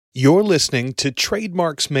You're listening to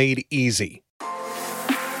Trademarks Made Easy.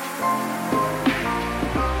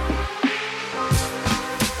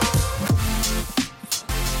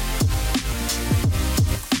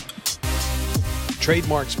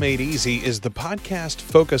 Trademarks Made Easy is the podcast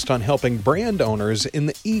focused on helping brand owners in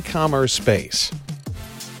the e-commerce space.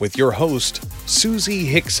 With your host, Susie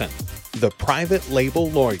Hickson, the private label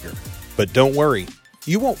lawyer. But don't worry,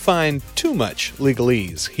 you won't find too much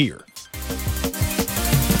legalese here.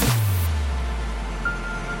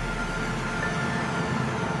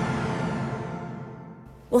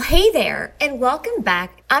 Well, hey there, and welcome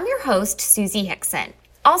back. I'm your host, Susie Hickson,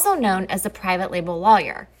 also known as the private label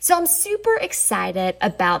lawyer. So I'm super excited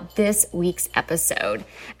about this week's episode.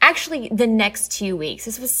 Actually, the next 2 weeks.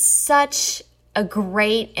 This was such a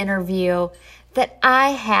great interview that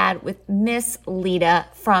I had with Miss Lita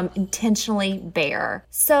from Intentionally Bare.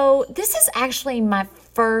 So this is actually my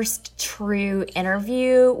first true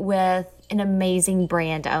interview with an amazing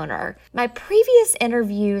brand owner. My previous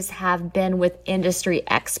interviews have been with industry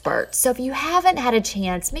experts. So if you haven't had a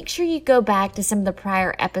chance, make sure you go back to some of the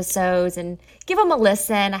prior episodes and give them a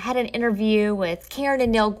listen. I had an interview with Karen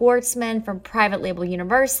and Neil Gortzman from Private Label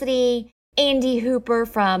University, Andy Hooper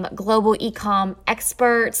from Global Ecom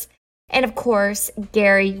Experts, and of course,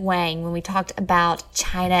 Gary Wang when we talked about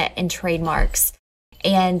China and trademarks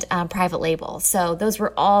and private labels. So those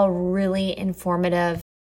were all really informative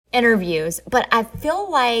interviews, but I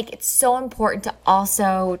feel like it's so important to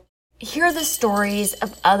also hear the stories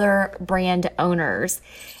of other brand owners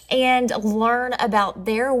and learn about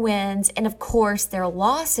their wins and of course their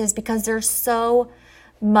losses, because there's so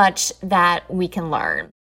much that we can learn.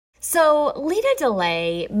 So Lita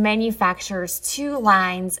DeLay manufactures 2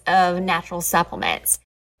 lines of natural supplements.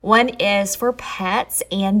 One is for pets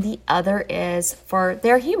and the other is for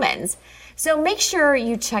their humans. So make sure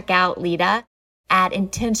you check out Lita at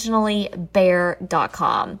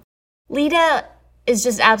intentionallybare.com. Lita is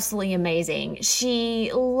just absolutely amazing.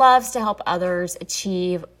 She loves to help others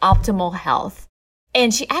achieve optimal health.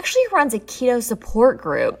 And she actually runs a keto support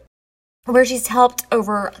group where she's helped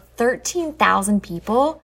over 13,000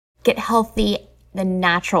 people get healthy the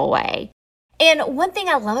natural way. And one thing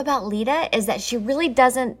I love about Lita is that she really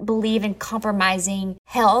doesn't believe in compromising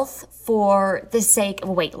health for the sake of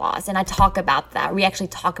weight loss. And I talk about that. We actually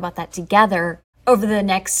talk about that together over the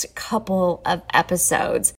next couple of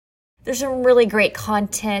episodes. There's some really great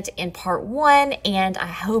content in part 1, and I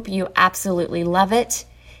hope you absolutely love it.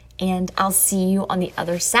 And I'll see you on the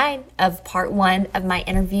other side of part 1 of my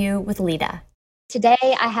interview with Lita. Today,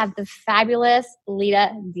 I have the fabulous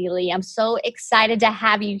Lita DeLay. I'm so excited to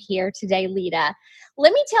have you here today, Lita.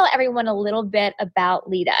 Let me tell everyone a little bit about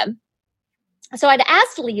Lita. So I'd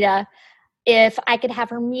asked Lita if I could have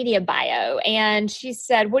her media bio, and she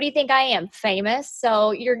said, "What do you think I am, famous?" So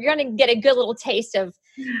you're going to get a good little taste of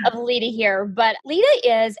Lita here. But Lita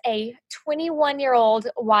is a 21-year-old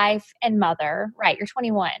wife and mother. Right, you're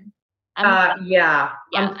 21. Yeah,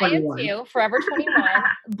 I'm 21. I am too, forever 21,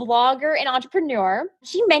 blogger and entrepreneur.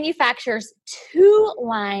 She manufactures 2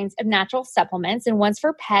 lines of natural supplements, and one's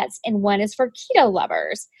for pets and one is for keto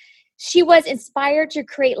lovers. She was inspired to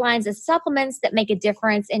create lines of supplements that make a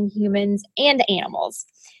difference in humans and animals.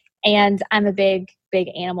 And I'm a big, big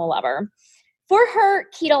animal lover. For her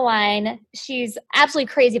keto line, she's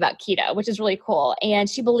absolutely crazy about keto, which is really cool. And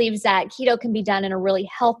she believes that keto can be done in a really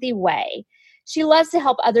healthy way. She loves to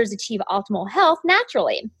help others achieve optimal health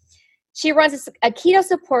naturally. She runs a keto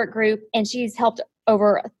support group, and she's helped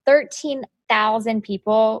over 13,000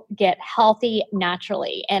 people get healthy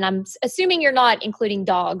naturally. And I'm assuming you're not including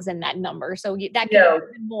dogs in that number, so that can be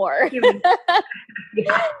even more.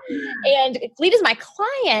 Yeah. And Lita's my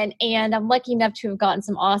client, and I'm lucky enough to have gotten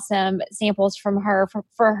some awesome samples from her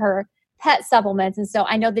for her pet supplements. And so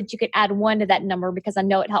I know that you could add 1 to that number because I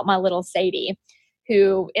know it helped my little Sadie,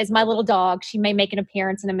 who is my little dog. She may make an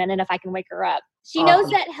appearance in a minute if I can wake her up. She knows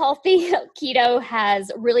that healthy keto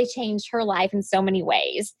has really changed her life in so many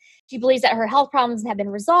ways. She believes that her health problems have been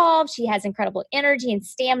resolved. She has incredible energy and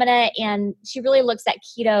stamina, and she really looks at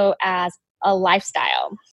keto as a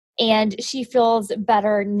lifestyle. And she feels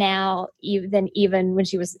better now than even when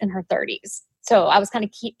she was in her 30s. So I was kind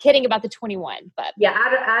of kidding about the 21, but yeah,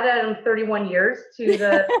 add 31 years to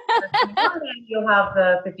the 21, and you'll have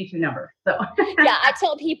the 52 number. So yeah, I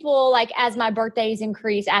tell people, like, as my birthdays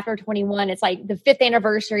increase after 21, it's like the 5th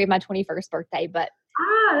anniversary of my 21st birthday, but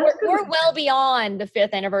we're well beyond the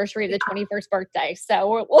 5th anniversary of the 21st birthday.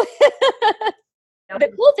 So the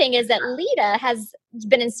cool thing is that Lita has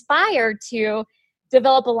been inspired to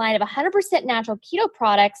develop a line of 100% natural keto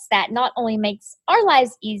products that not only makes our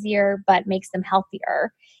lives easier, but makes them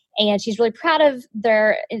healthier. And she's really proud of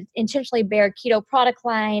their Intentionally Bare keto product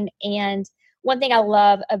line. And one thing I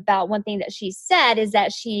love about one thing that she said is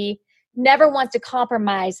that she never wants to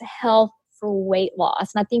compromise health for weight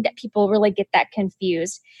loss. And I think that people really get that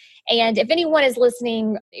confused. And if anyone is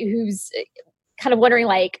listening who's kind of wondering,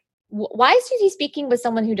 like, why is Susie speaking with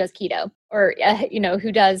someone who does keto or,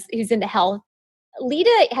 who's into health?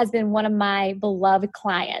 Lita has been one of my beloved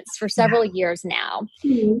clients for several years now.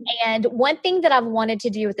 Mm-hmm. And one thing that I've wanted to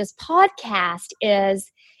do with this podcast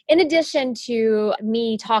is, in addition to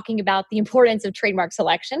me talking about the importance of trademark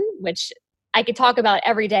selection, which I could talk about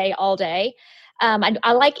every day, all day,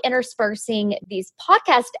 I like interspersing these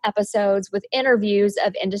podcast episodes with interviews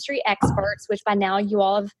of industry experts, which by now you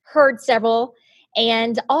all have heard several,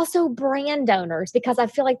 and also brand owners, because I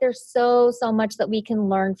feel like there's so much that we can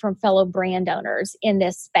learn from fellow brand owners in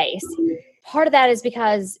this space. Part of that is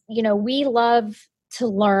because, we love to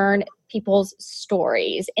learn people's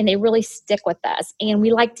stories and they really stick with us. And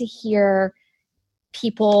we like to hear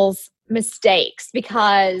people's mistakes,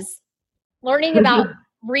 because learning about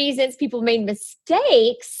reasons people made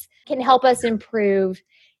mistakes can help us improve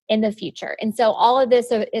in the future. And so all of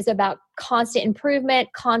this is about constant improvement,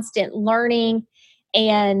 constant learning,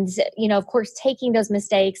 and, of course, taking those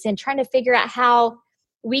mistakes and trying to figure out how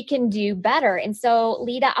we can do better. And so,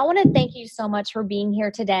 Lita, I want to thank you so much for being here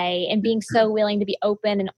today and being so willing to be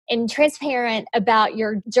open and transparent about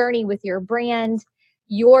your journey with your brand,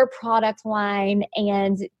 your product line,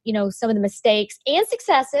 and, some of the mistakes and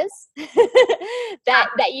successes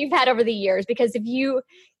that you've had over the years. Because if you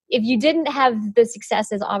didn't have the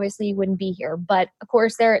successes, obviously you wouldn't be here. But of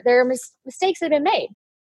course, there are mistakes that have been made.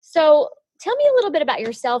 So tell me a little bit about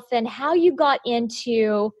yourself and how you got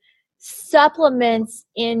into supplements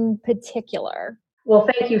in particular. Well,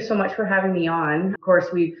 thank you so much for having me on. Of course,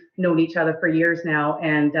 we've known each other for years now.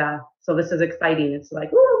 And so this is exciting. It's like,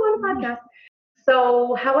 oh, I'm on a podcast.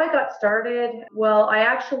 So how I got started, well, I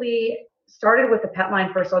actually started with the pet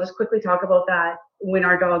line first. I'll just quickly talk about that. When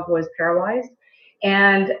our dog was paralyzed,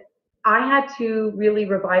 and I had to really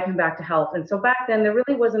revive him back to health. And so back then there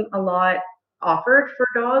really wasn't a lot offered for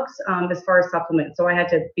dogs as far as supplements. So I had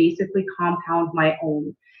to basically compound my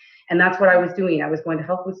own. And that's what I was doing. I was going to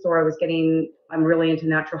health food store. I'm really into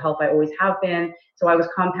natural health. I always have been. So I was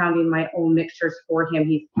compounding my own mixtures for him.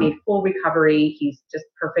 He's made full recovery. He's just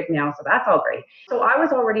perfect now. So that's all great. So I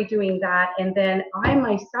was already doing that. And then I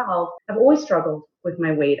myself have always struggled with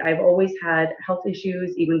my weight. I've always had health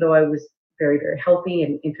issues, even though I was very, very healthy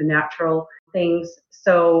and into natural things.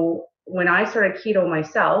 So when I started keto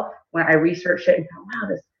myself, when I researched it and thought, wow,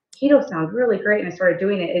 this keto sounds really great, and I started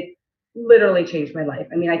doing it, it literally changed my life.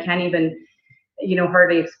 I mean, I can't even,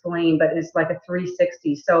 hardly explain, but it's like a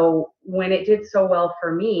 360. So when it did so well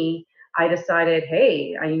for me, I decided,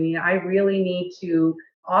 hey, I really need to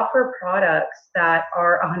offer products that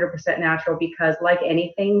are 100% natural, because like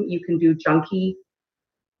anything, you can do junky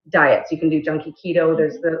diets. You can do junky keto.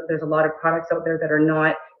 There's a lot of products out there that are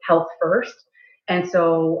not health first. And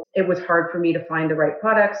so it was hard for me to find the right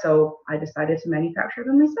product. So I decided to manufacture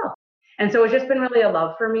them myself. And so it's just been really a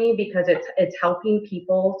love for me, because it's helping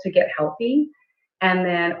people to get healthy, and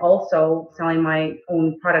then also selling my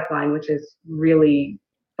own product line, which is really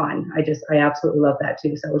fun. I absolutely love that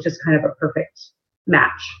too. So it's just kind of a perfect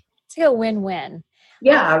match. It's a win-win.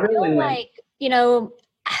 Yeah, I feel really like,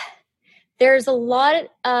 there's a lot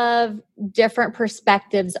of different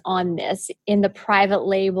perspectives on this in the private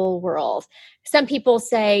label world. Some people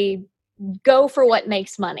say, go for what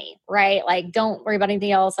makes money, right? Like, don't worry about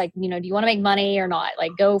anything else. Like, do you want to make money or not?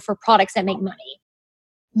 Like, go for products that make money.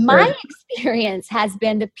 Sure. My experience has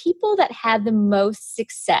been the people that have the most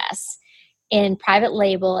success in private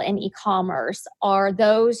label and e-commerce are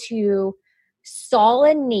those who saw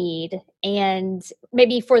a need, and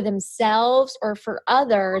maybe for themselves or for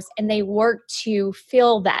others, and they worked to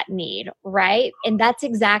fill that need, right? And that's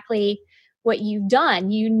exactly what you've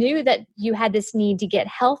done. You knew that you had this need to get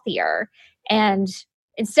healthier, and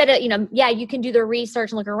instead of, you can do the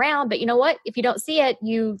research and look around, but you know what? If you don't see it,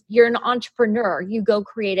 you're an entrepreneur. You go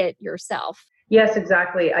create it yourself. Yes,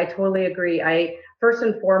 exactly. I totally agree. First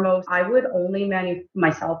and foremost, I would only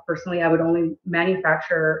myself personally, I would only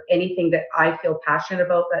manufacture anything that I feel passionate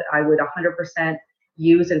about, that I would 100%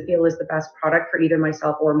 use and feel is the best product for either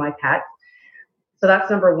myself or my pet. So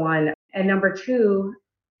that's number one. And number two,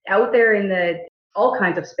 out there in all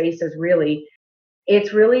kinds of spaces, really,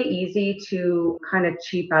 it's really easy to kind of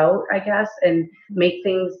cheap out, I guess, and make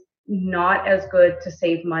things not as good to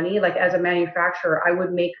save money. Like, as a manufacturer, I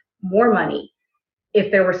would make more money if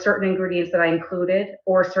there were certain ingredients that I included,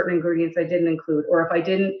 or certain ingredients I didn't include, or if I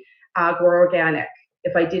didn't grow organic.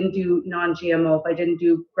 if I didn't do non-GMO, if I didn't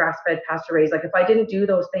do grass-fed, pasture-raised, like if I didn't do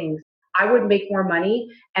those things, I would make more money.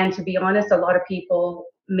 And to be honest, a lot of people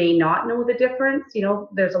may not know the difference.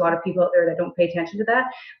 There's a lot of people out there that don't pay attention to that.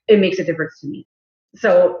 It makes a difference to me.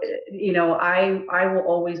 So, I will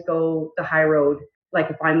always go the high road. Like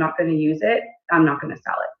if I'm not going to use it, I'm not going to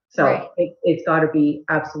sell it. So Right. it's got to be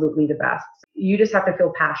absolutely the best. You just have to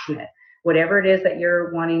feel passionate. Whatever it is that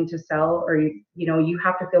you're wanting to sell, or you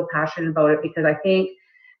have to feel passionate about it, because I think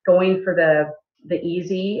going for the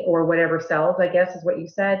easy or whatever sells, I guess is what you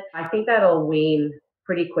said, I think that'll wane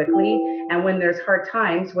pretty quickly. And when there's hard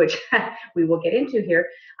times, which we will get into here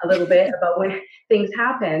a little bit about when things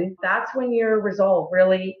happen, that's when your resolve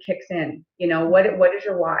really kicks in. What is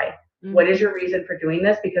your why? Mm-hmm. What is your reason for doing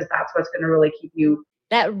this? Because that's what's going to really keep you.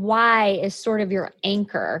 That why is sort of your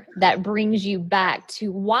anchor that brings you back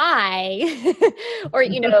to why, or,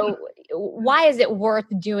 why is it worth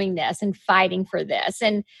doing this and fighting for this?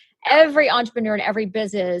 And every entrepreneur in every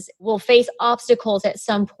business will face obstacles at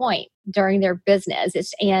some point during their business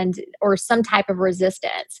or some type of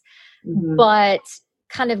resistance. Mm-hmm. But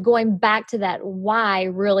kind of going back to that why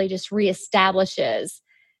really just reestablishes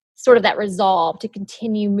sort of that resolve to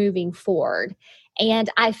continue moving forward.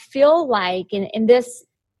 And I feel like in this,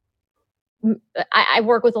 I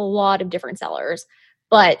work with a lot of different sellers,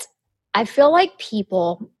 but I feel like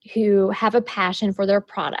people who have a passion for their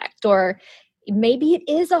product, or maybe it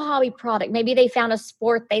is a hobby product, maybe they found a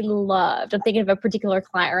sport they loved. I'm thinking of a particular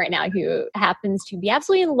client right now who happens to be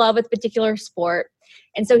absolutely in love with a particular sport.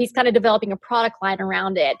 And so he's kind of developing a product line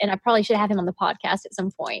around it. And I probably should have him on the podcast at some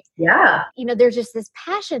point. Yeah. There's just this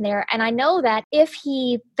passion there. And I know that if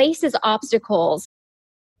he faces obstacles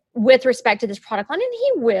with respect to this product line, and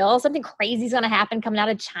he will, something crazy is going to happen coming out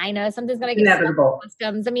of China. Something's going to get inevitable.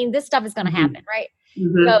 Customs. I mean, this stuff is going to happen, right?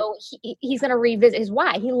 Mm-hmm. So he's going to revisit his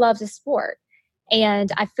why. He loves his sport.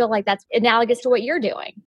 And I feel like that's analogous to what you're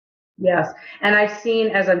doing. Yes. And I've seen,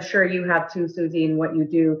 as I'm sure you have too, Susie, in what you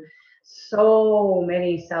do, so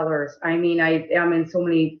many sellers. I mean, I am in so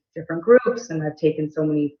many different groups, and I've taken so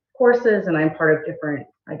many courses, and I'm part of different,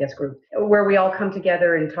 groups where we all come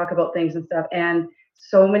together and talk about things and stuff. And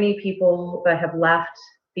so many people that have left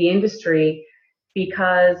the industry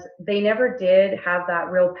because they never did have that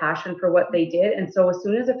real passion for what they did. And so as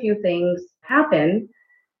soon as a few things happen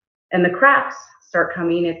and the cracks start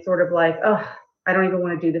coming, it's sort of like, oh, I don't even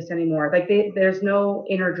want to do this anymore. Like there's no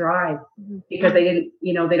inner drive because they didn't,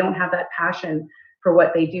 they don't have that passion for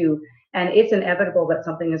what they do. And it's inevitable that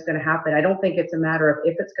something is going to happen. I don't think it's a matter of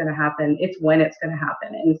if it's going to happen, it's when it's going to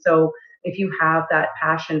happen. And so if you have that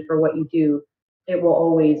passion for what you do, it will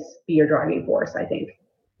always be your driving force, I think.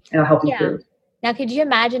 It'll help you through. Now, could you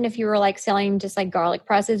imagine if you were like selling just like garlic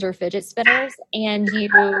presses or fidget spinners and you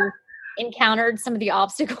encountered some of the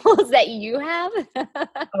obstacles that you have?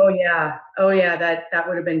 Oh yeah. That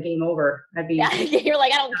would have been game over. You're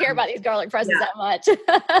like, I don't care about these garlic presses that much.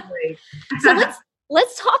 Right. So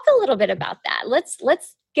let's talk a little bit about that.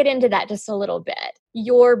 Let's get into that just a little bit.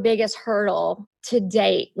 Your biggest hurdle to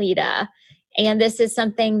date, Lida, and this is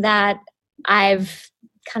something that I've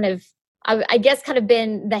kind of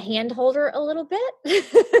been the hand holder a little bit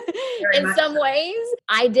in some ways.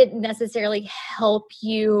 I didn't necessarily help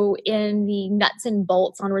you in the nuts and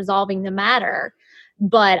bolts on resolving the matter,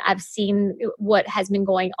 but I've seen what has been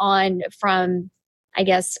going on from, I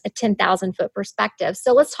guess, a 10,000 foot perspective.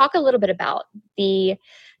 So let's talk a little bit about the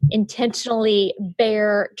intentionally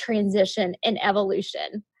bare transition and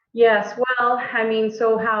evolution. Yes. Well,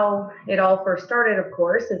 so how it all first started, of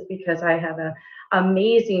course, is because I have an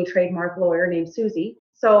amazing trademark lawyer named Susie.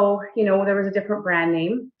 So, there was a different brand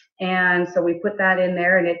name. And so we put that in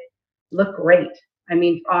there and it looked great.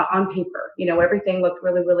 On paper, everything looked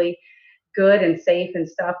really, really good and safe and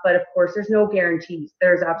stuff. But of course, there's no guarantees.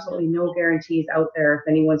 There's absolutely no guarantees out there if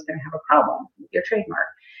anyone's going to have a problem with your trademark.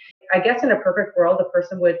 I guess in a perfect world, the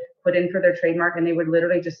person would put in for their trademark and they would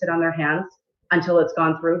literally just sit on their hands until it's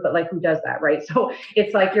gone through. But like, who does that, right? So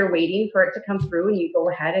it's like you're waiting for it to come through and you go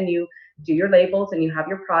ahead and you do your labels and you have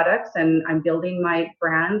your products. And I'm building my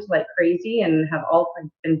brand like crazy and I've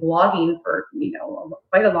been blogging for,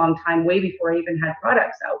 quite a long time, way before I even had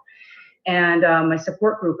products out. And my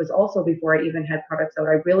support group was also before I even had products out.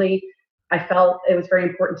 I felt it was very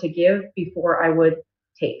important to give before I would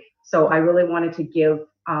take. So I really wanted to give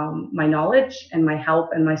my knowledge and my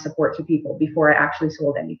help and my support to people before I actually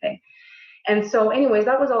sold anything. And so anyways,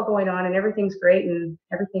 that was all going on and everything's great and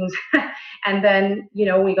and then,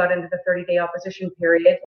 we got into the 30-day opposition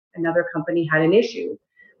period. Another company had an issue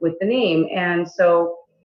with the name. And so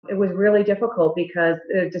it was really difficult because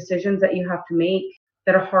the decisions that you have to make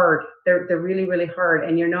that are hard, they're really, really hard.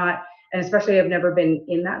 And you're not And especially I've never been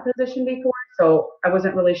in that position before. So I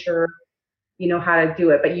wasn't really sure, how to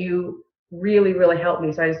do it, but you really, really helped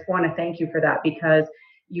me. So I just want to thank you for that, because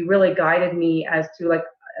you really guided me as to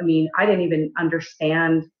I didn't even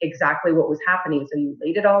understand exactly what was happening. So you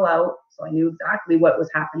laid it all out. So I knew exactly what was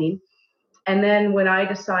happening. And then when I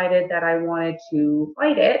decided that I wanted to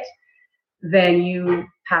fight it, then you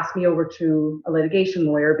passed me over to a litigation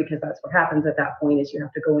lawyer, because that's what happens at that point, is you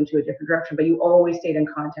have to go into a different direction. But you always stayed in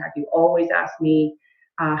contact. You always asked me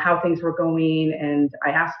how things were going, and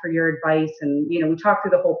I asked for your advice, and we talked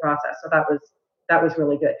through the whole process. So that was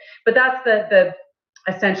really good. But that's the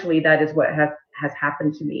essentially that is what has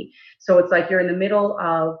happened to me. So it's like you're in the middle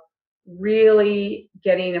of really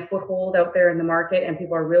getting a foothold out there in the market, and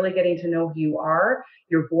people are really getting to know who you are,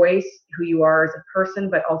 your voice, who you are as a person,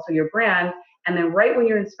 but also your brand. And then right when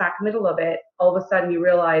you're in smack middle of it, all of a sudden you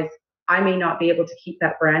realize I may not be able to keep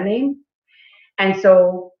that brand name. And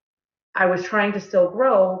so I was trying to still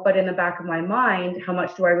grow, but in the back of my mind, how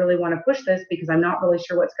much do I really want to push this? Because I'm not really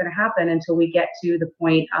sure what's going to happen until we get to the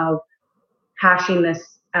point of hashing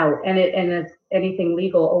this out. And it's anything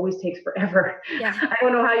legal always takes forever. Yeah. I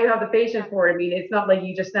don't know how you have the patience for it. I mean, it's not like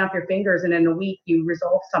you just snap your fingers and in a week you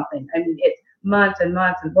resolve something. I mean, it's months and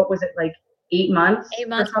months. And what was it, like 8 months? 8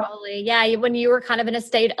 months probably. Yeah. When you were kind of in a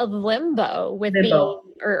state of limbo with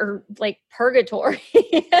or like purgatory.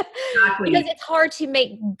 Exactly. Because it's hard to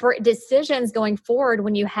make decisions going forward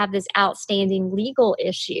when you have this outstanding legal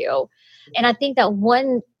issue. And I think that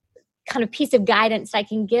one kind of piece of guidance I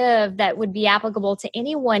can give that would be applicable to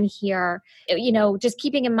anyone here, just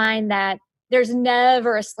keeping in mind that there's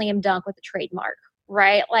never a slam dunk with a trademark,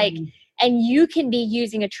 right? Like, and you can be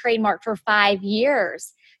using a trademark for 5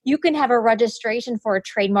 years. You can have a registration for a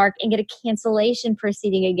trademark and get a cancellation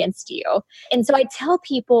proceeding against you. And so I tell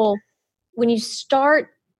people, when you start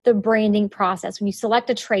the branding process, when you select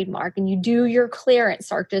a trademark and you do your clearance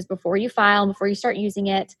searches before you file and before you start using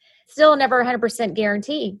it, still never 100%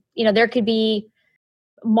 guarantee. There could be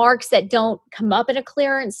marks that don't come up in a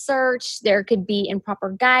clearance search. There could be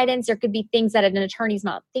improper guidance. There could be things that an attorney's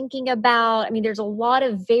not thinking about. I mean, there's a lot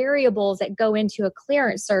of variables that go into a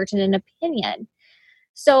clearance search and an opinion.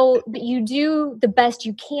 So you do the best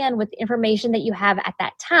you can with the information that you have at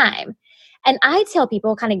that time. And I tell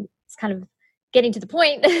people, kind of getting to the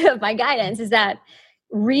point of my guidance, is that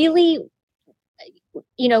really,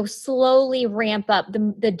 slowly ramp up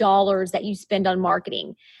the dollars that you spend on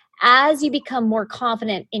marketing. As you become more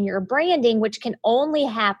confident in your branding, which can only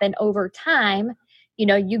happen over time,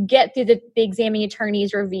 you get through the examining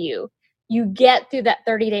attorney's review, you get through that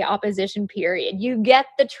 30-day opposition period, you get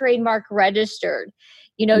the trademark registered,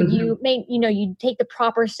 you take the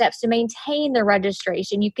proper steps to maintain the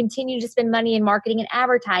registration, you continue to spend money in marketing and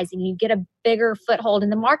advertising, you get a bigger foothold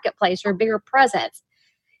in the marketplace or a bigger presence.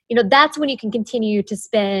 That's when you can continue to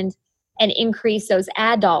spend and increase those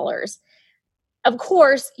ad dollars. Of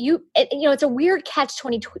course, it's a weird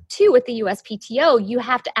catch-22 with the USPTO. You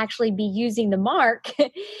have to actually be using the mark.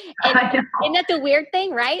 And isn't that the weird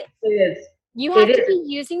thing, right? It is. You have to be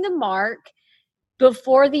using the mark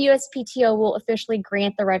before the USPTO will officially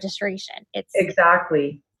grant the registration.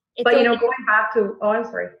 Exactly. But going back to, I'm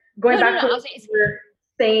sorry. Going back to what you were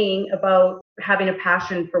saying about having a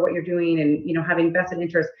passion for what you're doing and, having vested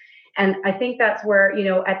interest. And I think that's where,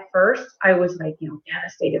 at first I was like,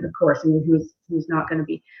 devastated, of course. I mean, who's not going to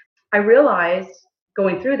be? I realized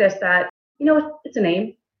going through this that, it's a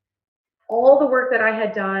name. All the work that I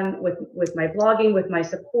had done with my blogging, with my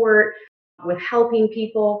support, with helping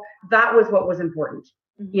people, that was what was important.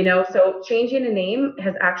 So changing a name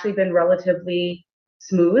has actually been relatively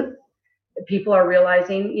smooth. People are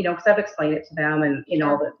realizing, because I've explained it to them and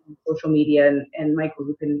all the social media and my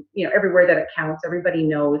group and, everywhere that it counts, everybody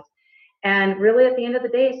knows. And really at the end of the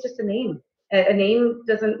day, it's just a name. A name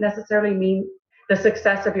doesn't necessarily mean the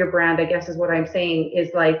success of your brand, I guess is what I'm saying, is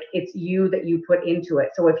like, it's you that you put into it.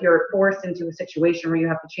 So if you're forced into a situation where you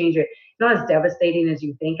have to change it, it's not as devastating as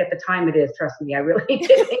you think. At the time it is, trust me, I really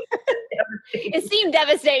did think it seemed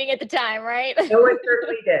devastating at the time, right? No, it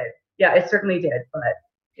certainly did. Yeah, it certainly did.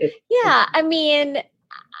 But I mean,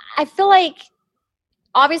 I feel like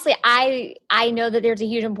obviously I know that there's a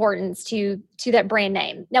huge importance to that brand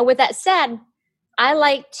name. Now, with that said, I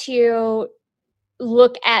like to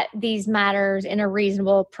look at these matters in a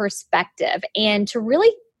reasonable perspective, and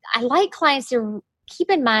I like clients to keep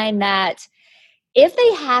in mind that if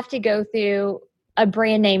they have to go through a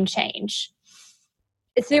brand name change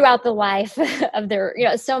throughout the life of their,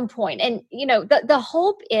 at some point, and, the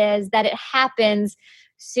hope is that it happens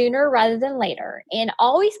sooner rather than later. And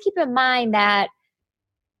always keep in mind that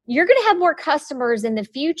you're going to have more customers in the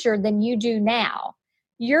future than you do now.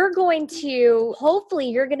 you're going to, hopefully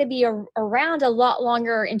you're going to be around a lot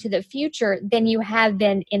longer into the future than you have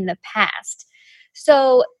been in the past.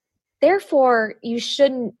 So therefore, you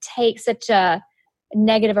shouldn't take such a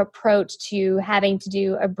negative approach to having to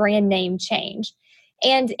do a brand name change.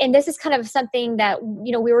 And this is kind of something that,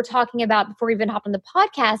 we were talking about before we even hopped on the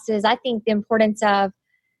podcast, is I think the importance of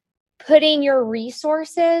putting your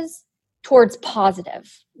resources towards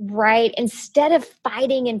positive, right? Instead of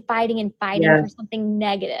fighting for something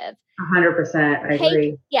negative. 100%. I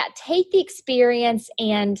agree. Take the experience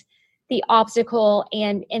and the obstacle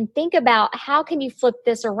and think about how can you flip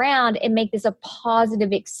this around and make this a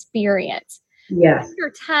positive experience. Yes. Put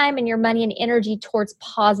your time and your money and energy towards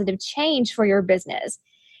positive change for your business.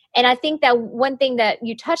 And I think that one thing that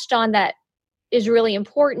you touched on that is really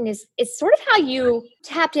important is sort of how you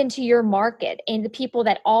tapped into your market and the people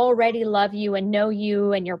that already love you and know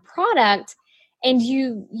you and your product, and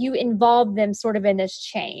you involve them sort of in this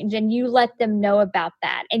change, and you let them know about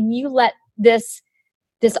that, and you let this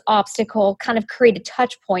obstacle kind of create a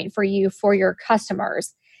touch point for you for your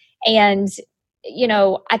customers. And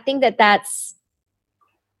I think that's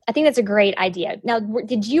a great idea. Now,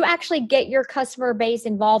 did you actually get your customer base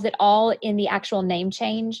involved at all in the actual name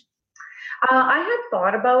change? I had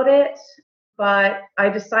thought about it, but I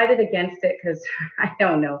decided against it because I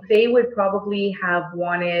don't know. They would probably have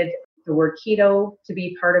wanted the word keto to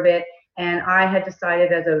be part of it. And I had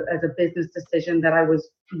decided as a business decision that I was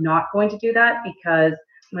not going to do that because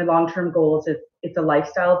my long-term goal is it's a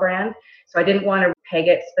lifestyle brand. So I didn't want to peg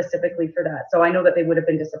it specifically for that. So I know that they would have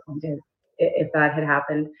been disappointed if that had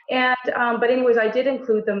happened. And but anyways, I did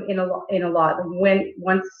include them in a lot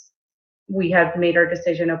once we had made our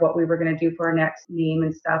decision of what we were going to do for our next name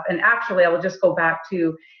and stuff. And actually, I will just go back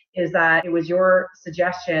to is that it was your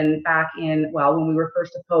suggestion back in, when we were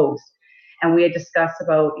first opposed. And we had discussed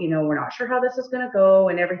about, we're not sure how this is going to go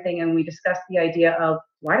and everything. And we discussed the idea of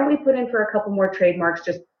why don't we put in for a couple more trademarks,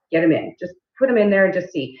 just get them in, just put them in there and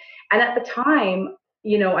just see. And at the time,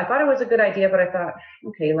 I thought it was a good idea, but I thought,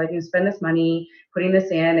 okay, like you spend this money putting this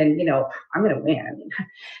in and, I'm going to win. I mean,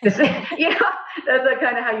 this, that's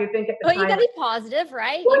kind of how you think at the time. Well, you got to be positive,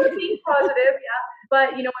 right? You got to be positive, yeah.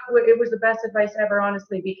 But, it was the best advice ever,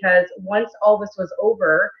 honestly, because once all this was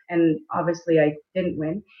over, and obviously I didn't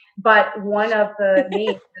win, but one of the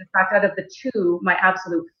names, in fact, out of the two, my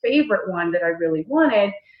absolute favorite one that I really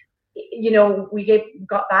wanted, we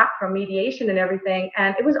got back from mediation and everything,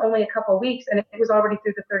 and it was only a couple of weeks, and it was already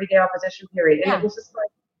through the 30-day opposition period, and it was just like,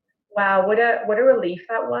 wow, what a relief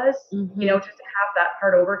that was, just to have that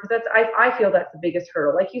part over, because I feel that's the biggest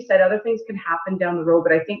hurdle. Like you said, other things can happen down the road,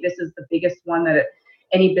 but I think this is the biggest one that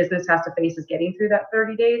any business has to face, is getting through that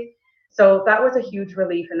 30 days. So that was a huge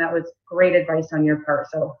relief, and that was great advice on your part.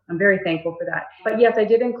 So I'm very thankful for that. But yes, I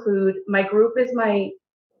did include my group is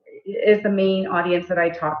the main audience that I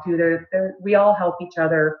talk to. We all help each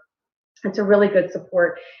other. It's a really good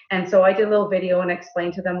support. And so I did a little video and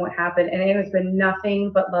explained to them what happened, and it has been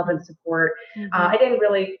nothing but love and support. I didn't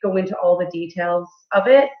really go into all the details of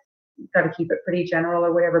it. Got to keep it pretty general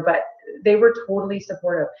or whatever, but they were totally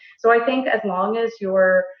supportive. So I think as long as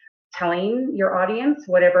you're telling your audience,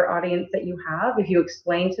 whatever audience that you have, if you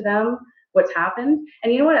explain to them what's happened.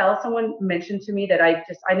 And you know what else someone mentioned to me that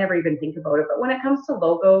I never even think about it, but when it comes to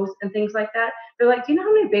logos and things like that, they're like, do you know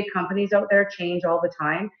how many big companies out there change all the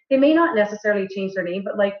time? They may not necessarily change their name,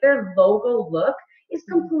 but like their logo look is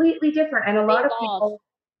completely different. And a lot of people,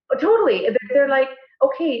 totally, they're like,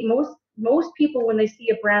 okay, most people, when they see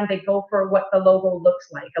a brand, they go for what the logo looks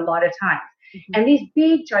like a lot of times. And these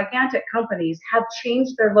big, gigantic companies have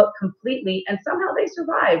changed their look completely, and somehow they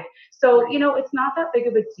survived. So, it's not that big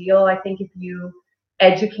of a deal, I think, if you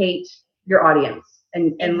educate your audience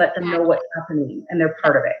and let them know what's happening and they're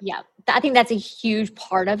part of it. Yeah, I think that's a huge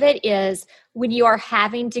part of it, is when you are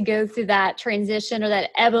having to go through that transition or that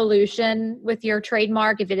evolution with your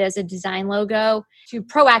trademark, if it is a design logo, to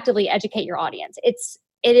proactively educate your audience.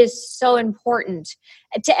 It is so important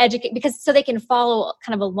to educate, because so they can follow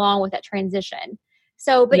kind of along with that transition.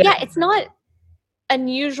 So, but yeah, it's not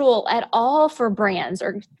unusual at all for brands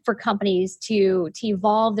or for companies to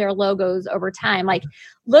evolve their logos over time. Like,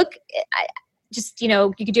 look,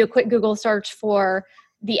 you could do a quick Google search for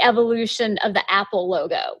the evolution of the Apple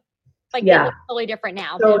logo. Like, they look totally different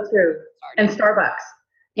now. So true. And Starbucks,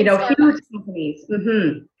 huge companies.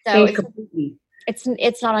 Changed completely.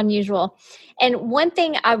 It's not unusual. And one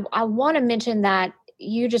thing I want to mention that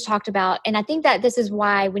you just talked about, and I think that this is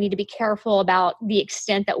why we need to be careful about the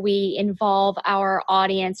extent that we involve our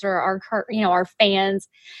audience or our fans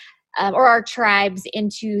or our tribes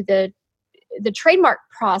into the trademark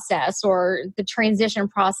process or the transition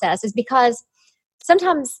process, is because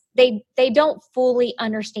sometimes they don't fully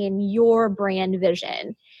understand your brand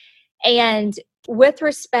vision. And with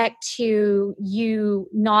respect to you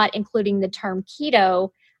not including the term keto,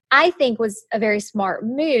 I think was a very smart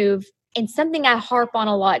move. And something I harp on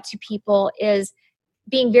a lot to people is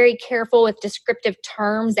being very careful with descriptive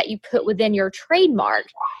terms that you put within your trademark,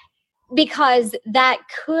 because that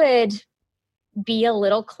could be a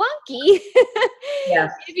little clunky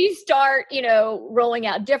Yes. if you start, rolling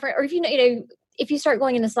out different, or if if you start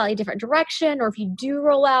going in a slightly different direction, or if you do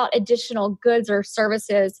roll out additional goods or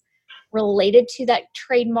services related to that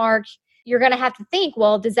trademark, you're going to have to think,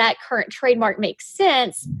 well, does that current trademark make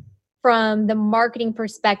sense from the marketing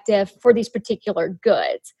perspective for these particular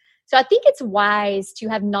goods? So I think it's wise to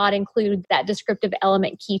have not included that descriptive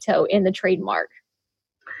element keto in the trademark.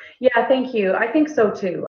 Yeah, thank you. I think so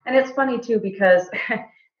too. And it's funny too, because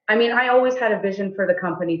I always had a vision for the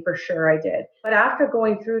company, for sure I did. But after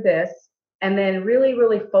going through this and then really,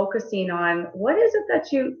 really focusing on what is it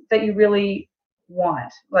that you really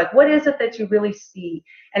want? Like, what is it that you really see?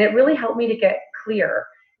 And it really helped me to get clear.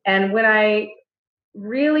 And when I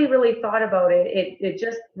really, really thought about it, it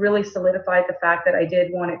just really solidified the fact that I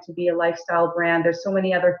did want it to be a lifestyle brand. There's so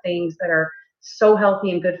many other things that are so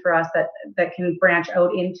healthy and good for us that can branch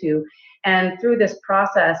out into. And through this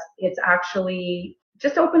process, it's actually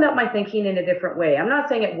just opened up my thinking in a different way. I'm not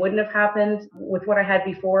saying it wouldn't have happened with what I had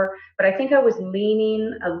before, but I think I was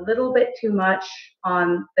leaning a little bit too much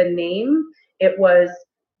on the name. It was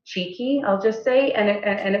cheeky, I'll just say,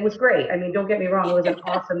 and it was great. I mean, don't get me wrong, it was an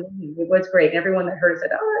awesome name. It was great. And everyone that heard it said,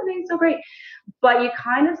 oh, that name's so great. But you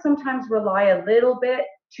kind of sometimes rely a little bit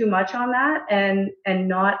too much on that and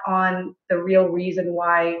not on the real reason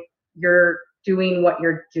why you're doing what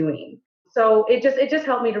you're doing. So it just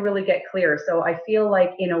helped me to really get clear. So I feel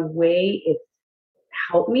like in a way it's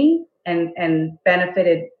helped me and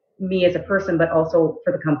benefited me as a person, but also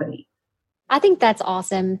for the company. I think that's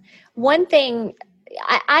awesome. One thing,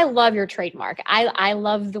 I love your trademark. I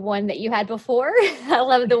love the one that you had before. I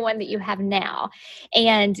love the one that you have now.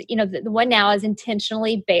 And, the one now is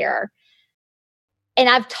Intentionally Bare. And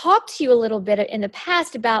I've talked to you a little bit in the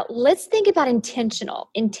past about, let's think about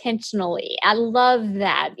intentionally. I love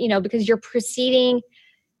that, because you're proceeding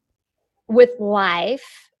with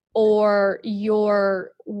life or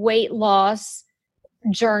your weight loss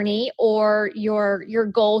journey or your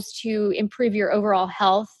goals to improve your overall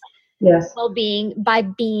health, yes, well-being by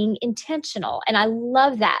being intentional. And I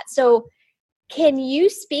love that. So can you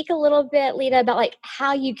speak a little bit, Lita, about like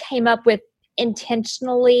how you came up with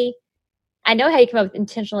intentionally? I know how you come up with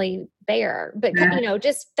Intentionally Bare, but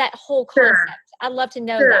just that whole concept. Sure. I'd love to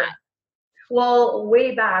know Sure. that. Well,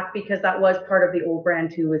 way back, because that was part of the old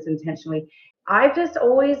brand too, was intentionally. I've just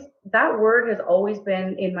always, that word has always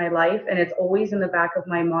been in my life and it's always in the back of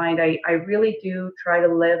my mind. I really do try to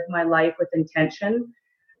live my life with intention.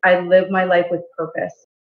 I live my life with purpose.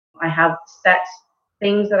 I have set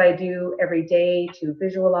things that I do every day to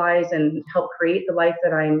visualize and help create the life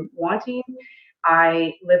that I'm wanting.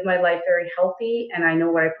 I live my life very healthy, and I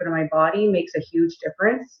know what I put in my body makes a huge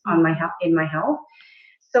difference on in my health.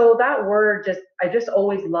 So that word I just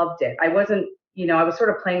always loved it. I wasn't, I was sort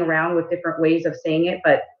of playing around with different ways of saying it,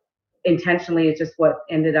 but intentionally is just what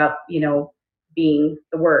ended up, being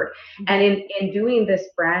the word. And in doing this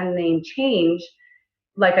brand name change,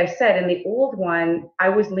 like I said, in the old one, I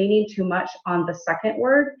was leaning too much on the second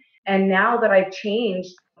word. And now that I've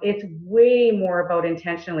changed, it's way more about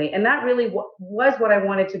intentionally. And that really was what I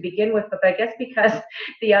wanted to begin with. But I guess because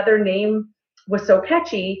the other name was so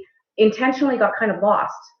catchy, intentionally got kind of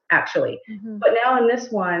lost, actually. Mm-hmm. But now in this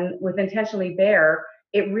one, with Intentionally Bare,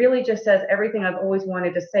 it really just says everything I've always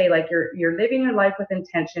wanted to say. Like you're living your life with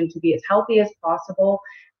intention to be as healthy as possible,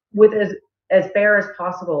 with as bare as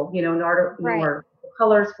possible, not more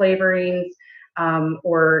colors, flavorings,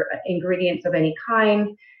 or ingredients of any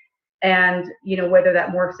kind. And, whether that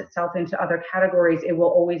morphs itself into other categories, it will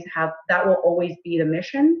always that will always be the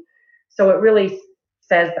mission. So it really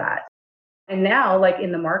says that. And now, like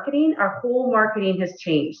in the marketing, our whole marketing has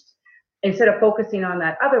changed. Instead of focusing on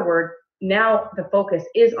that other word, now the focus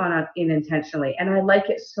is in intentionally. And I like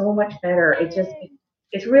it so much better.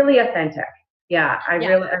 It's really authentic. Yeah, I'm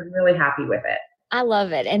really happy with it. I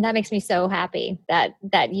love it. And that makes me so happy that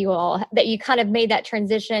you kind of made that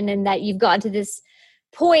transition and that you've gotten to this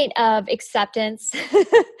point of acceptance.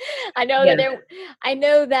 I know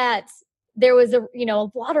that there was a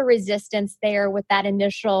lot of resistance there with that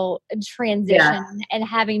initial transition and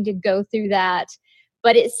having to go through that.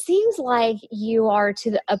 But it seems like you are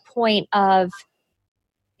to a point of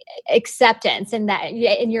acceptance and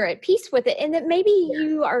you're at peace with it. And that maybe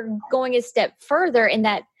you are going a step further in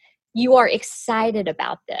that you are excited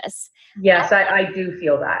about this. Yes, I do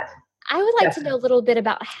feel that. I would like to know a little bit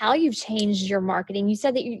about how you've changed your marketing. You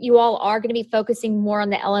said that you all are going to be focusing more on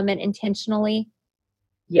the element intentionally.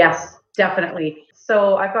 Yes, definitely.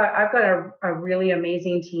 So I've got a really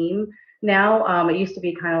amazing team now. It used to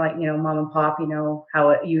be kind of like, mom and pop, how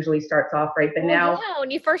it usually starts off, right? But now, yeah,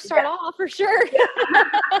 when you first start off, for sure.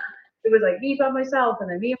 It was like me by myself, and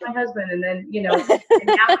then me and my husband, and then, and now we've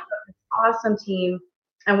got this awesome team.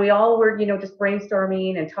 And we all were, just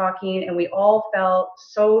brainstorming and talking, and we all felt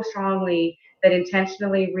so strongly that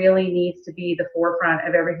intentionally really needs to be the forefront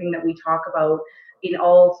of everything that we talk about in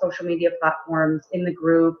all social media platforms, in the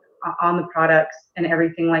group, on the products, and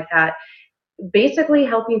everything like that. Basically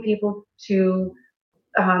helping people to,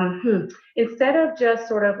 instead of just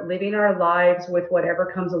sort of living our lives with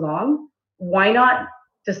whatever comes along, why not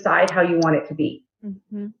decide how you want it to be?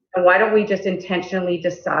 Mm-hmm. And why don't we just intentionally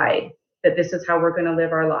decide that this is how we're going to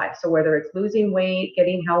live our lives? So whether it's losing weight,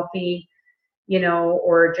 getting healthy,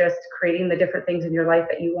 or just creating the different things in your life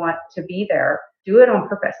that you want to be there, do it on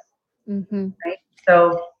purpose. Mm-hmm. Right?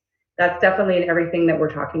 So that's definitely in everything that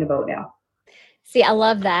we're talking about now. See, I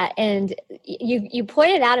love that. And you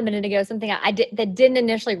pointed out a minute ago something that didn't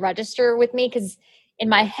initially register with me, because in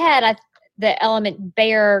my head, the element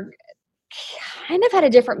bear kind of had a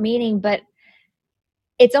different meaning, but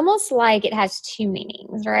it's almost like it has two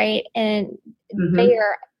meanings, right? And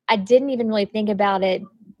bear, I didn't even really think about it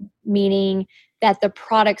meaning that the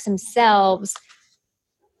products themselves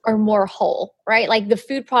are more whole, right? Like the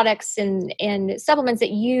food products and supplements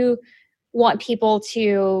that you want people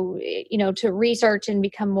to, to research and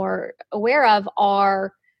become more aware of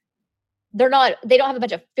they don't have a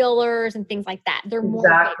bunch of fillers and things like that. They're more,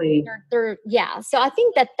 exactly. Yeah. So I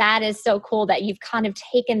think that is so cool that you've kind of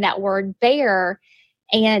taken that word bear,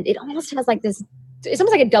 and it almost has like this, it's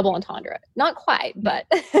almost like a double entendre. Not quite, but.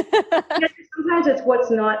 Sometimes it's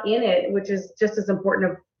what's not in it, which is just as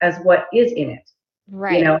important as what is in it.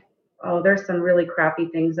 Right. There's some really crappy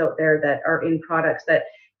things out there that are in products that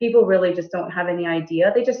people really just don't have any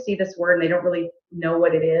idea. They just see this word and they don't really know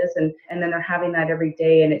what it is. And then they're having that every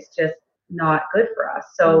day, and it's just not good for us.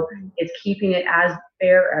 So it's keeping it as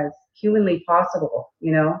fair as humanly possible,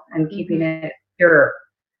 and keeping it pure.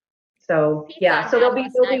 So so there'll be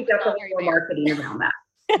definitely more marketing around that.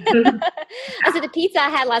 I said the pizza I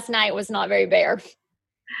had last night was not very bear.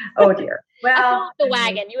 Oh dear. Well, I fell off the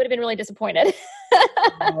wagon. You would have been really disappointed.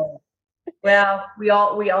 Well, we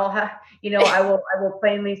all have, I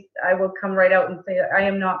will come right out and say I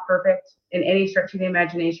am not perfect in any stretch of the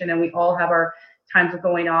imagination, and we all have our times of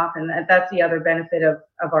going off, and that's the other benefit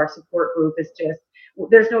of our support group is just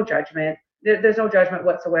there's no judgment. There's no judgment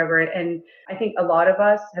whatsoever. And I think a lot of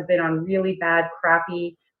us have been on really bad,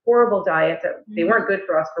 crappy, horrible diets that they weren't good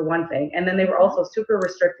for us for one thing. And then they were also super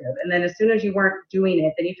restrictive. And then as soon as you weren't doing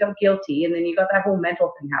it, then you felt guilty. And then you got that whole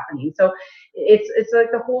mental thing happening. So it's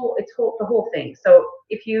like the whole thing. So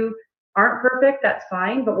if you aren't perfect, that's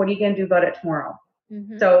fine. But what are you going to do about it tomorrow?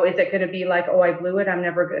 Mm-hmm. So is it going to be like, oh, I blew it, I'm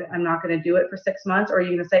not going to do it for 6 months? Or are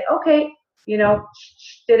you going to say, okay,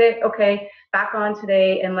 did it, okay, back on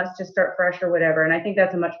today, and let's just start fresh or whatever? And I think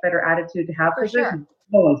that's a much better attitude to have, because no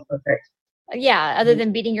one's perfect. Yeah, other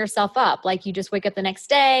than beating yourself up. Like you just wake up the next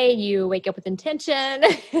day, you wake up with intention.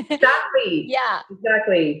 Exactly. Yeah.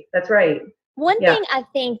 Exactly. That's right. One thing I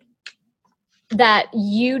think that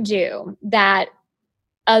you do that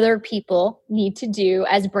other people need to do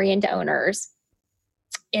as brand owners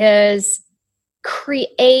is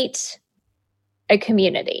create a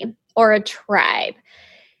community or a tribe.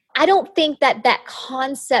 I don't think that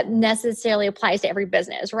concept necessarily applies to every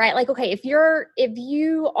business, right? Like, okay, if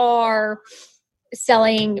you are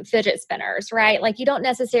selling fidget spinners, right? Like you don't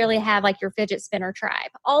necessarily have like your fidget spinner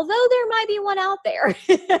tribe, although there might be one out there.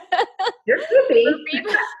 There could be.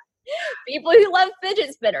 People who love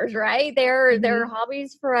fidget spinners, right? They're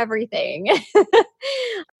hobbies for everything.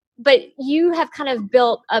 But you have kind of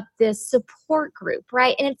built up this support group,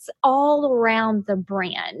 right? And it's all around the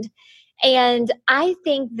brand. And I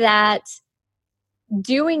think that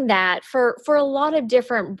doing that for a lot of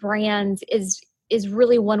different brands is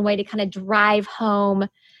really one way to kind of drive home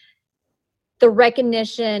the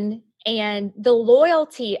recognition and the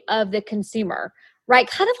loyalty of the consumer, right?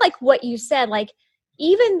 Kind of like what you said, like,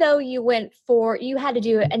 even though you had to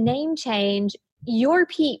do a name change, your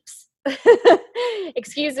peeps,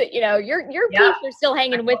 excuse it, your peeps are still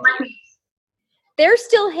hanging with you. They're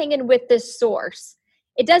still hanging with the source.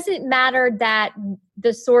 It doesn't matter that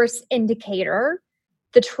the source indicator,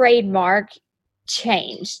 the trademark,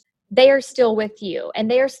 changed. They are still with you,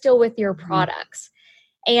 and they are still with your products.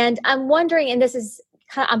 And I'm wondering, and this is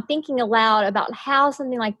I'm thinking aloud about how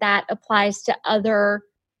something like that applies to other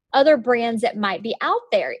brands that might be out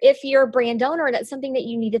there. If you're a brand owner, that's something that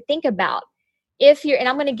you need to think about. And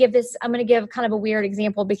I'm going to give kind of a weird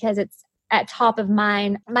example because it's at top of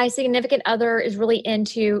mind. My significant other is really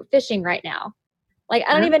into fishing right now. Like,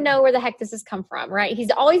 I don't even know where the heck this has come from, right?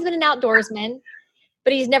 He's always been an outdoorsman,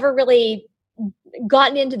 but he's never really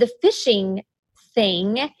gotten into the fishing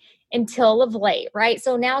thing until of late, right?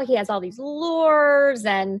 So now he has all these lures,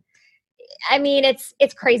 and I mean, it's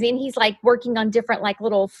crazy. And he's like working on different like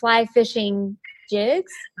little fly fishing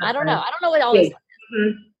jigs. I don't know what all this is.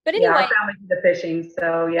 But anyway, our family did the fishing,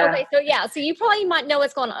 so yeah. Okay, so you probably might know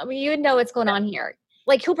what's going on. I mean, you would know what's going on here.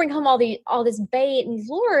 Like, he'll bring home all this bait and these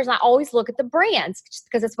lures, and I always look at the brands just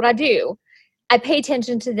because that's what I do. I pay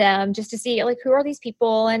attention to them just to see, like, who are these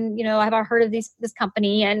people, and have I heard of this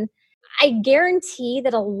company? And I guarantee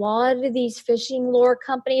that a lot of these fishing lure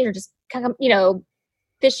companies, or just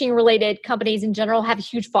fishing related companies in general, have a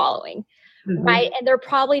huge following, right? And they're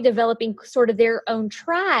probably developing sort of their own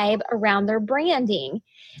tribe around their branding.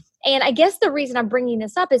 And I guess the reason I'm bringing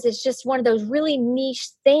this up is it's just one of those really niche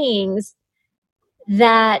things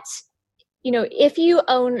that, if you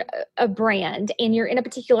own a brand and you're in a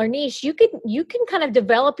particular niche, you can kind of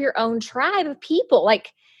develop your own tribe of people.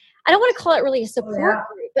 Like, I don't want to call it really a support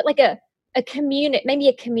group, but like a community, maybe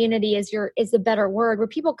a community is the better word, where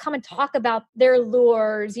people come and talk about their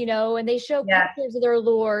lures, and they show pictures of their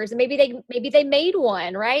lures, and maybe they made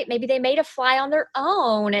one, right? Maybe they made a fly on their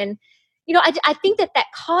own. And, I think that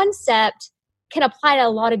concept can apply to a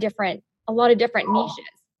lot of different niches.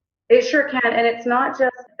 It sure can. And it's not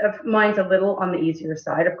just, mine's a little on the easier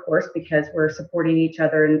side, of course, because we're supporting each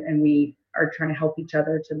other and we are trying to help each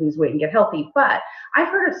other to lose weight and get healthy. But I've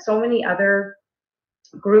heard of so many other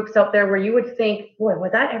groups out there where you would think, boy,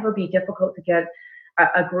 would that ever be difficult to get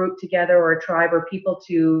a group together or a tribe or people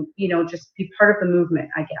to, just be part of the movement,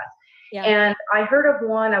 I guess. Yeah. And I heard of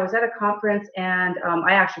one. I was at a conference, and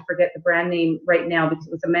I actually forget the brand name right now because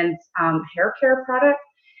it was a men's hair care product.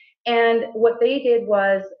 And what they did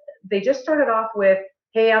was they just started off with,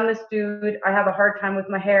 hey, I'm this dude. I have a hard time with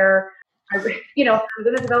my hair. I'm going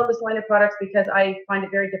to develop this line of products because I find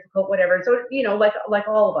it very difficult, whatever. And so, like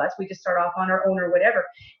all of us, we just start off on our own or whatever.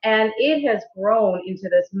 And it has grown into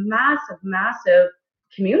this massive, massive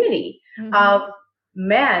community of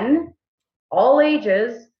men, all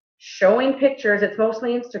ages, showing pictures. It's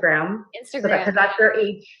mostly Instagram. Because that's their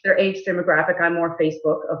age demographic. I'm more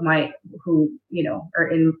Facebook of who are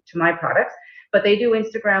into my products. But they do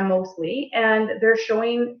Instagram mostly, and they're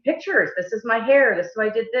showing pictures. This is my hair. This is why I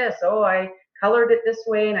did this. Oh, I colored it this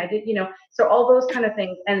way, and I did, so all those kind of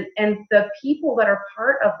things. And the people that are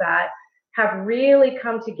part of that have really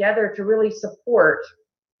come together to really support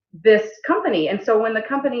this company. And so when the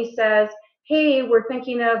company says, hey, we're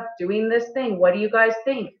thinking of doing this thing, what do you guys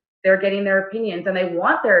think? They're getting their opinions, and they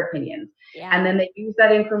want their opinions. Yeah. And then they use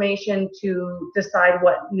that information to decide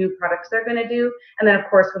what new products they're going to do. And then, of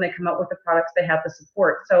course, when they come up with the products, they have the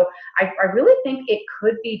support. So I really think it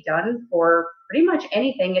could be done for pretty much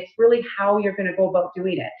anything. It's really how you're going to go about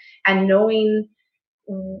doing it and knowing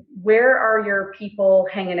where are your people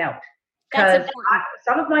hanging out. Because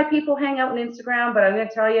some of my people hang out on Instagram, but I'm going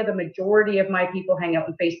to tell you the majority of my people hang out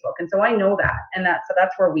on Facebook. And so I know that. And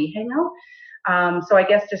that's where we hang out. So I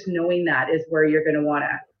guess just knowing that is where you're going to want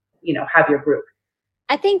to, have your group.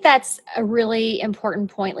 I think that's a really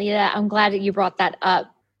important point, Leah. I'm glad that you brought that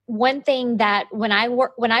up. One thing that when I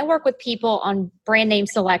work with people on brand name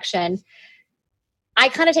selection, I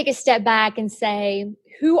kind of take a step back and say,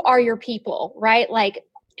 who are your people, right? Like,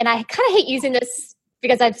 and I kind of hate using this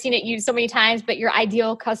because I've seen it used so many times, but your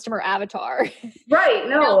ideal customer avatar. Right.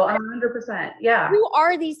 No, 100%. Yeah. Who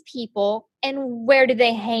are these people and where do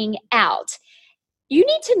they hang out? You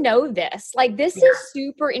need to know this. Like, this is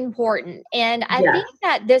super important. And I think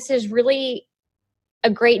that this is really a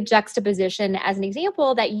great juxtaposition as an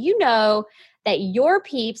example that that your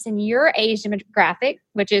peeps in your age demographic,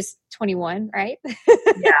 which is 21, right?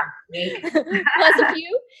 Yeah. Plus a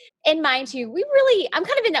few. And mine too. I'm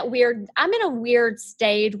kind of I'm in a weird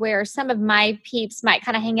stage where some of my peeps might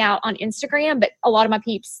kind of hang out on Instagram, but a lot of my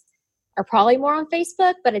peeps are probably more on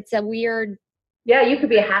Facebook, but it's a weird. Yeah, you could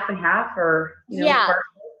be a half and half or,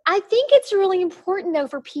 I think it's really important, though,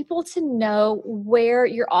 for people to know where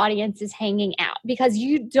your audience is hanging out, because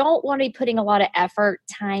you don't want to be putting a lot of effort,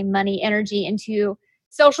 time, money, energy into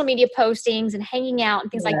social media postings and hanging out and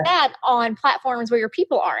things like that on platforms where your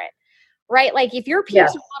people aren't, right? Like if your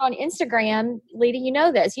peeps are not on Instagram, Lita, you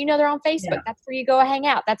know this. You know they're on Facebook. Yeah. That's where you go hang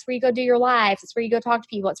out. That's where you go do your lives. That's where you go talk to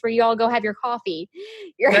people. That's where you all go have your coffee.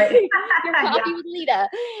 Your coffee with Lita.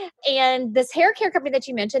 And this hair care company that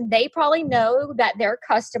you mentioned, they probably know that their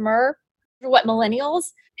customer, what, millennials?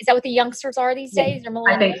 Is that what the youngsters are these days? They're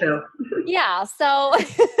millennials? I think so. Yeah. So,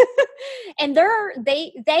 and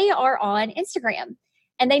they are on Instagram.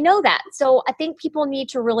 And they know that. So I think people need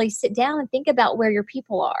to really sit down and think about where your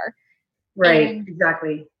people are. Right,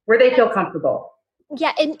 exactly. Where they feel comfortable.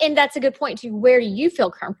 Yeah, and that's a good point too. Where do you feel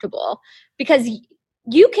comfortable? Because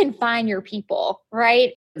you can find your people,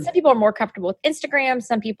 right? Some people are more comfortable with Instagram.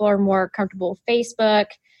 Some people are more comfortable with Facebook.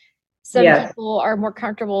 Some people are more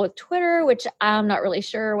comfortable with Twitter, which I'm not really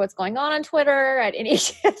sure what's going on Twitter at any.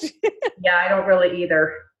 Yeah, I don't really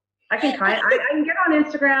either. I can get on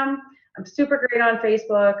Instagram. I'm super great on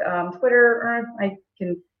Facebook. Twitter, I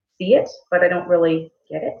can see it, but I don't really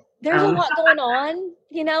get it. There's a lot going on,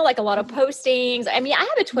 like a lot of postings. I mean, I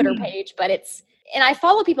have a Twitter page, but and I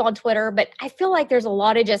follow people on Twitter, but I feel like there's a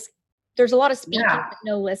lot of speaking, but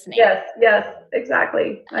no listening. Yes,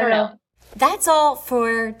 exactly. I don't know. That's all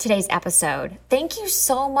for today's episode. Thank you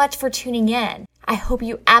so much for tuning in. I hope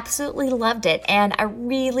you absolutely loved it, and I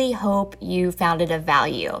really hope you found it of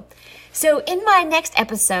value. So in my next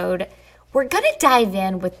episode, we're going to dive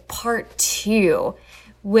in with part 2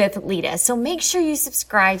 with Lita. So make sure you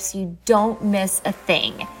subscribe so you don't miss a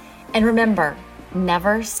thing. And remember,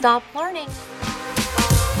 never stop learning.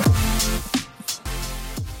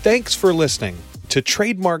 Thanks for listening to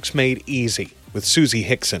Trademarks Made Easy with Susie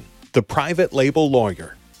Hickson, the private label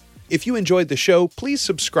lawyer. If you enjoyed the show, please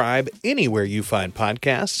subscribe anywhere you find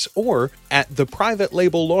podcasts or at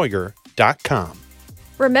theprivatelabellawyer.com.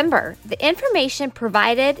 Remember, the information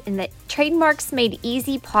provided in the Trademarks Made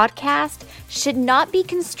Easy podcast should not be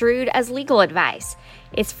construed as legal advice.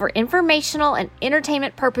 It's for informational and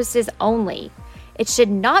entertainment purposes only. It should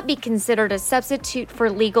not be considered a substitute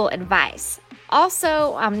for legal advice.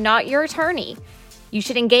 Also, I'm not your attorney. You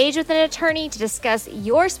should engage with an attorney to discuss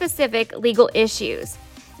your specific legal issues.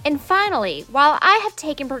 And finally, while I have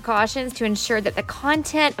taken precautions to ensure that the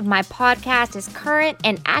content of my podcast is current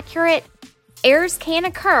and accurate, errors can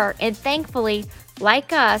occur, and thankfully,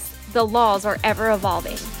 like us, the laws are ever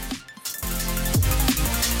evolving.